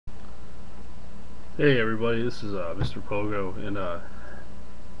Hey everybody, this is Mr. Pogo, and I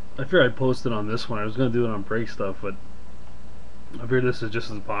figured I'd post it on this one. I was gonna do it on break stuff, but I figured this is just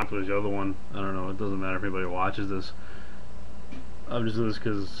as popular as the other one. I don't know. It doesn't matter if anybody watches this. I'm just doing this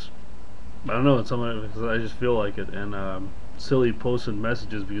because I don't know. It's something because I just feel like it, and silly posting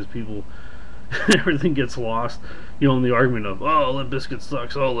messages because people everything gets lost. In the argument of Limp Bizkit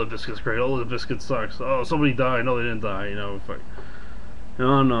sucks. Oh, Limp Bizkit's great. Oh, Limp Bizkit sucks. Oh, somebody died. No, they didn't die. On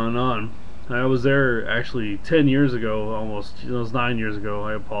and on and on. I was there actually 10 years ago, almost. It was 9 years ago.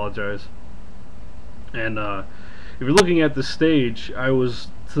 I apologize. And if you're looking at the stage, I was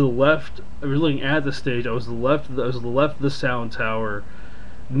to the left. If you're looking at the stage, I was the left. I was the left of the sound tower,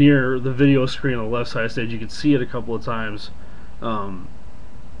 near the video screen on the left side of the stage. You could see it a couple of times. Um,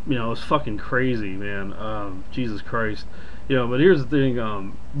 it was fucking crazy, man. Jesus Christ. But here's the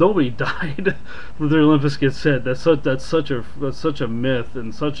thing. Nobody died with their Limp Bizkit said. That's such a myth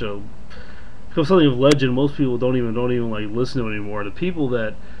and such a something of legend. Most people don't even like listen to it anymore. The people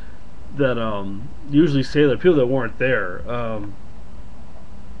that usually say that, people that weren't there.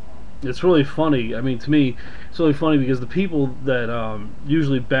 It's really funny. I mean, to me, it's really funny because the people that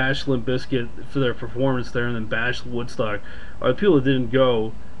usually bash Limp Bizkit for their performance there and then bash Woodstock are the people that didn't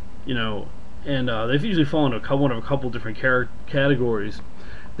go, you know, and they've usually fallen into one of a couple different categories.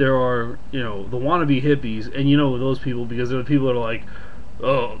 There are, the wannabe hippies, and those people because they're the people that are like,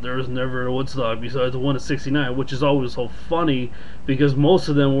 oh, there was never a Woodstock besides the one at '69, which is always so funny because most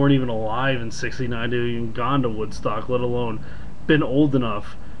of them weren't even alive in '69. They hadn't even gone to Woodstock, let alone been old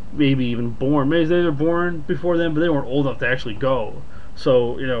enough, maybe even born. Maybe they were born before then, but they weren't old enough to actually go.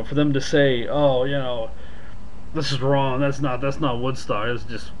 So for them to say, oh, this is wrong. That's not Woodstock.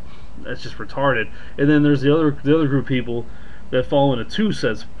 That's just retarded. And then there's the other group of people that fall into two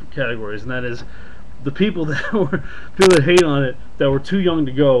sets categories, and that is the people that were people that hate on it that were too young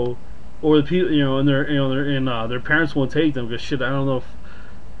to go, or the people their parents won't take them because shit. I don't know if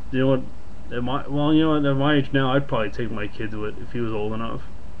you know what. At my age now, I'd probably take my kid to it if he was old enough.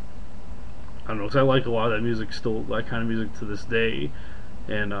 I don't know, because I like a lot of that music still, that kind of music to this day,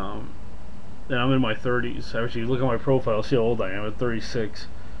 and I'm in my 30s. Actually, look at my profile, see how old I am. I'm 36,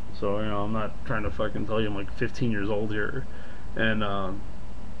 so I'm not trying to fucking tell you I'm like 15 years old here, and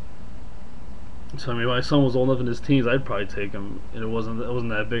so I mean, if my son was old enough in his teens, I'd probably take him, and it wasn't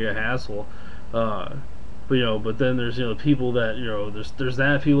that big a hassle. Uh, but then there's people that there's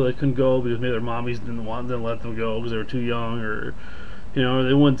that people that couldn't go because maybe their mommies didn't let them go because they were too young, or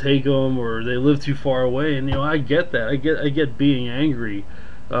they wouldn't take them, or they lived too far away. And I get that. I get being angry.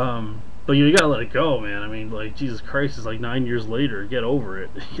 But you gotta let it go, man. I mean, like, Jesus Christ, it's like 9 years later. Get over it.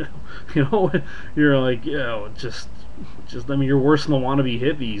 you know, you're like, just. I mean, you're worse than the wannabe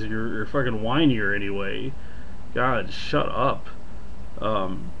hippies. You're fucking whinier anyway. God, shut up.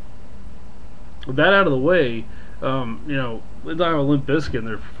 Um, with that out of the way, they talk about Limp Bizkit and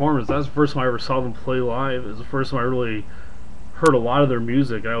their performance. That's the first time I ever saw them play live. It was the first time I really heard a lot of their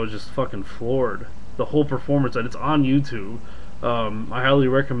music. I was just fucking floored. The whole performance, and it's on YouTube. I highly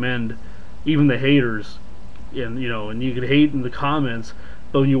recommend, even the haters, and you can hate in the comments,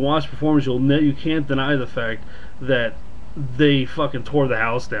 but when you watch performance, you can't deny the fact that they fucking tore the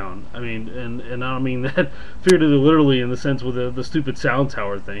house down. I mean, and I don't mean that figuratively, literally, in the sense with the stupid sound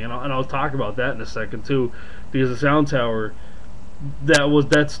tower thing. And I'll talk about that in a second too, because the sound tower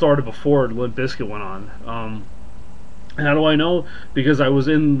that started before Limp Bizkit went on. How do I know? Because I was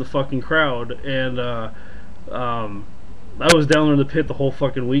in the fucking crowd, and I was down there in the pit the whole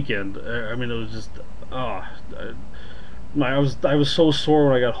fucking weekend. I mean, it was just, I was so sore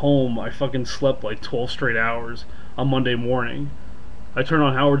when I got home. I fucking slept like 12 straight hours on Monday morning. I turned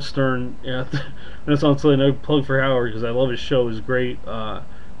on Howard Stern, and it's on Sunday night. Plug for Howard because I love his show. It's great. By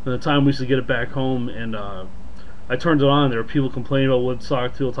the time we used to get it back home, and I turned it on, there were people complaining about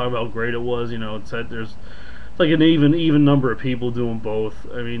Woodstock. People talking about how great it was. It said there's like an even number of people doing both.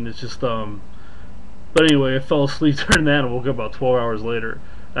 I mean, it's just But anyway, I fell asleep during that and woke up about 12 hours later.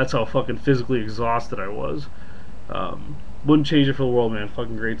 That's how fucking physically exhausted I was. Wouldn't change it for the world, man.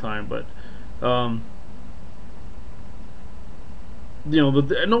 Fucking great time, but um,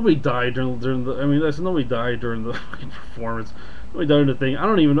 but nobody died during the. I mean, nobody died during the fucking performance. Nobody died during the thing. I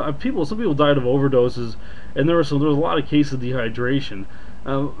don't even know. Some people died of overdoses, and there was a lot of cases of dehydration.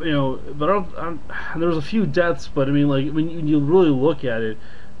 But there was a few deaths. But I mean, like when you really look at it,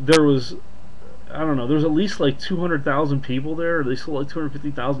 there was, I don't know, there's at least like 200,000 people there. They sold like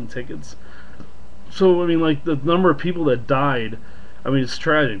 250,000 tickets. So I mean, like the number of people that died, I mean, it's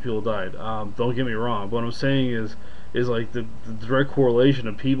tragic. People died. Don't get me wrong. But what I'm saying is like the direct correlation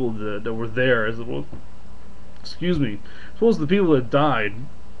of people that were there. Excuse me. Suppose the people that died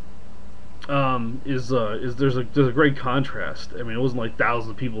is there's a great contrast. I mean, it wasn't like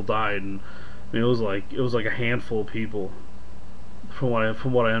thousands of people died, and I mean it was like a handful of people from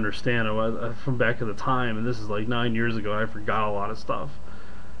what I understand from back at the time, and this is like 9 years ago. And I forgot a lot of stuff.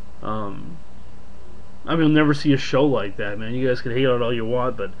 Um, I mean, you'll never see a show like that, man. You guys can hate on it all you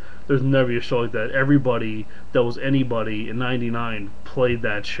want, but there's never be a show like that. Everybody that was anybody in '99 played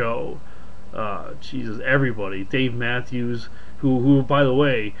that show. Jesus, everybody. Dave Matthews, who by the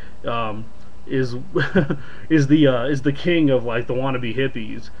way, is is the king of like the wannabe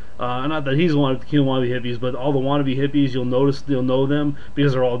hippies. Not that he's one of the king of wannabe hippies, but all the wannabe hippies you'll know them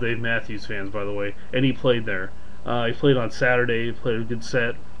because they're all Dave Matthews fans, by the way. And he played there. He played on Saturday. He played a good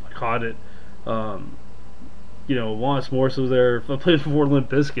set. I caught it. Um, Wallace Morris was there. I played before Limp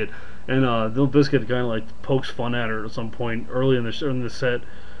Bizkit, and Limp Bizkit kind of like pokes fun at her at some point early in the set.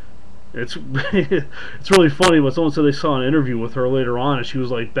 It's it's really funny, but someone said they saw an interview with her later on, and she was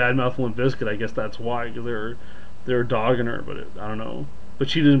like bad mouthing Limp Bizkit. I guess that's why, because they were dogging her, but I don't know. But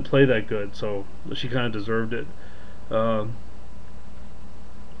she didn't play that good, so she kind of deserved it. Um,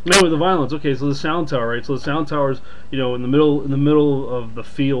 no, the violence. Okay, so the sound tower, right? So the sound tower's in the middle of the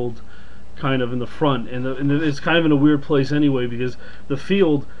field, kind of in the front, and it's kind of in a weird place anyway because the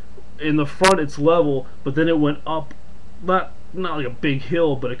field in the front it's level, but then it went up, not like a big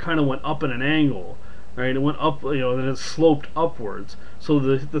hill, but it kind of went up at an angle, right? It went up, then it sloped upwards. So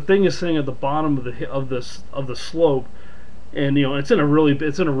the thing is sitting at the bottom of the slope, and it's in a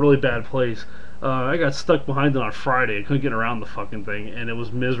really bad place. I got stuck behind it on Friday. I couldn't get around the fucking thing, and it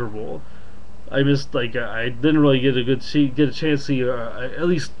was miserable. I missed like I didn't really get a chance to see at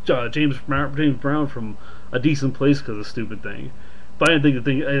least James Brown from a decent place because of the stupid thing. But I didn't think the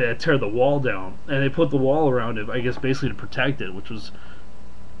thing I'd tear the wall down, and they put the wall around it. I guess basically to protect it, which is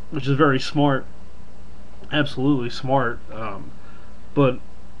very smart, absolutely smart. But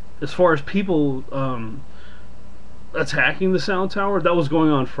as far as people attacking the sound tower, that was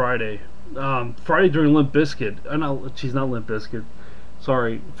going on Friday. Friday during Limp Bizkit. She's not Limp Bizkit.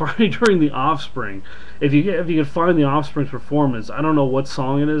 Sorry, Friday during the Offspring. If you can find the Offspring's performance, I don't know what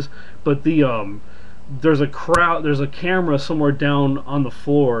song it is, but there's a camera somewhere down on the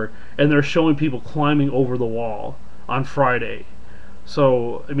floor, and they're showing people climbing over the wall on Friday.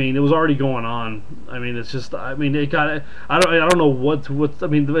 So I mean, it was already going on. I mean, it's just I mean, it got I don't know what I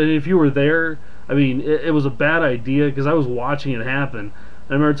mean. If you were there, I mean, it was a bad idea because I was watching it happen.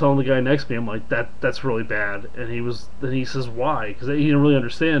 I remember telling the guy next to me, I'm like, that's really bad, and he says why? Because he didn't really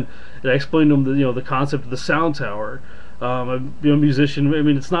understand. And I explained to him the concept of the sound tower. I'm a musician. I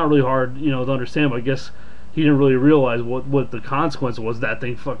mean, it's not really hard to understand, but I guess he didn't really realize what the consequence was. That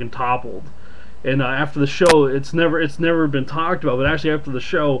thing fucking toppled. And after the show, it's never been talked about. But actually, after the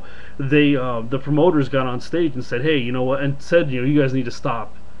show, the promoters got on stage and said, hey, you know what? And said, you guys need to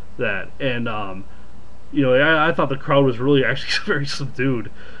stop that. And I thought the crowd was really actually very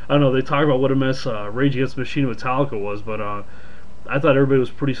subdued. I don't know. They talk about what a mess Rage Against the Machine and Metallica was, but I thought everybody was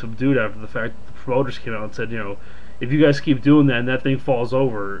pretty subdued after the fact that the promoters came out and said, if you guys keep doing that and that thing falls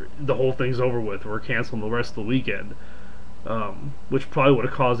over, the whole thing's over with. We're canceling the rest of the weekend, which probably would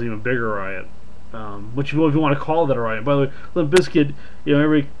have caused an even bigger riot. Which, if you want to call that a riot. By the way, Limp Bizkit,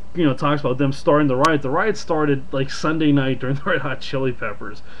 everybody talks about them starting the riot. The riot started like Sunday night during the Red Hot Chili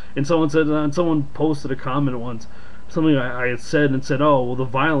Peppers, and someone posted a comment once, something I had said, and said, "Oh, well, the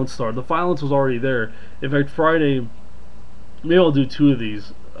violence started. The violence was already there." In fact, Friday, maybe I'll do two of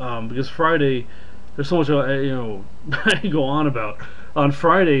these because Friday, there's so much I go on about. On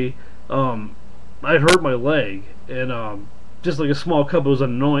Friday, I hurt my leg, and just like a small cut, it was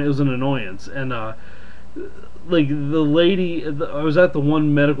an annoyance, and like the lady, I was at the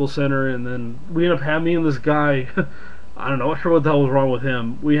one medical center, and then we ended up having me and this guy. I don't know, not sure what the hell was wrong with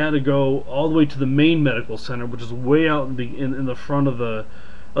him. We had to go all the way to the main medical center, which is way out in the front of the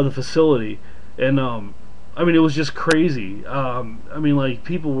facility, and I mean, it was just crazy. I mean, like,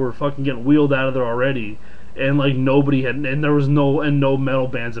 people were fucking getting wheeled out of there already, and like nobody had, and there was no metal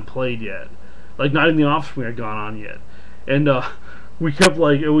bands had played yet. Like, not even the Offspring had gone on yet, and we kept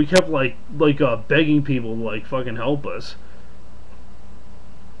begging people to like fucking help us.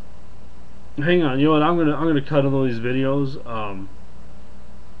 Hang on, you know what? I'm gonna cut all these videos.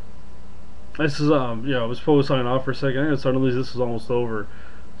 This is I was supposed to sign off for a second. I'm gonna start on these. This is almost over.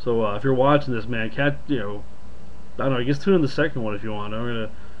 So if you're watching this, man, I don't know. I guess tune in the second one if you want. I'm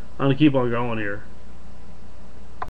gonna keep on going here.